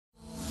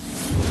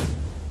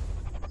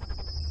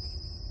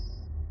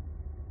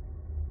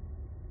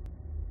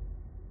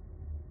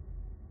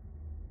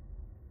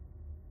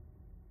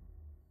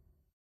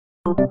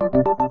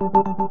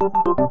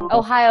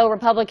Ohio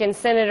Republican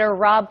Senator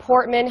Rob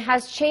Portman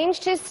has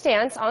changed his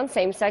stance on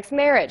same-sex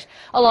marriage.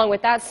 Along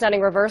with that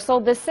stunning reversal,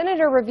 the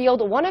senator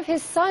revealed one of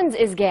his sons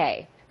is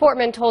gay.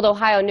 Portman told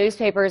Ohio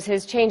newspapers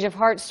his change of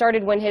heart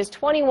started when his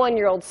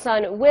 21-year-old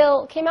son,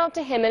 Will, came out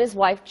to him and his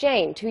wife,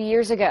 Jane, 2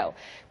 years ago.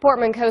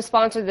 Portman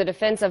co-sponsored the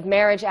Defense of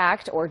Marriage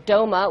Act, or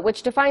DOMA,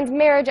 which defines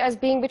marriage as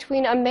being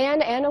between a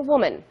man and a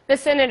woman. The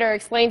senator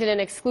explained in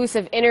an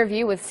exclusive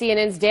interview with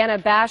CNN's Dana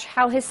Bash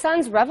how his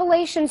son's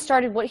revelation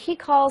started what he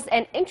calls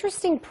an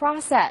interesting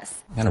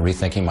process. Kind of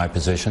rethinking my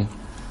position,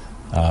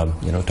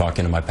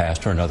 talking to my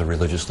pastor and other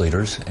religious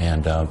leaders,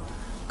 and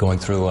going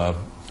through a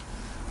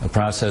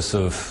process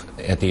of,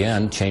 at the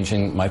end,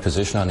 changing my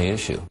position on the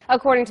issue.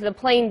 According to the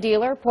Plain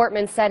Dealer,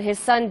 Portman said his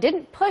son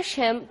didn't push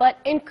him, but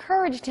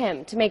encouraged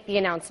him to make the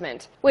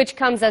announcement, which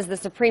comes as the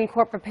Supreme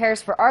Court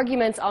prepares for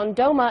arguments on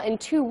DOMA in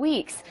 2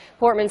 weeks.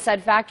 Portman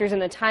said factors in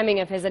the timing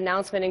of his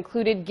announcement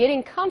included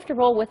getting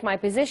comfortable with my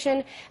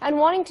position and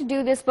wanting to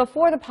do this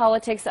before the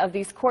politics of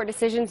these court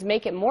decisions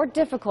make it more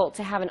difficult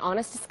to have an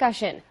honest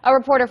discussion. A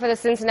reporter for the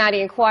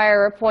Cincinnati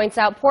Enquirer points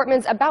out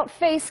Portman's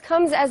about-face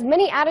comes as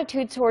many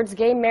attitudes towards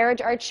gay marriage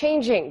are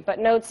changing, but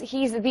notes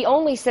he's the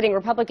only sitting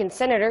Republican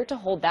senator to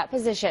hold that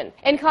position.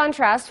 In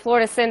contrast,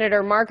 Florida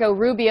Senator Marco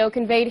Rubio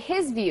conveyed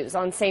his views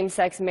on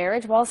same-sex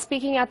marriage while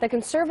speaking at the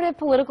Conservative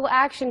Political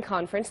Action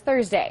Conference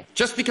Thursday.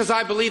 Just because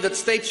I believe that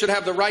states should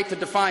have the right to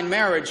define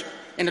marriage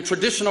in a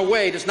traditional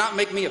way does not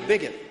make me a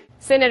bigot.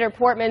 Senator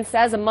Portman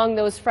says among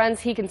those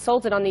friends he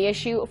consulted on the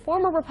issue,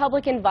 former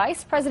Republican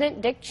Vice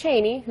President Dick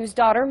Cheney, whose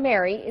daughter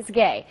Mary is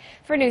gay.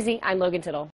 For Newsy, I'm Logan Tittle.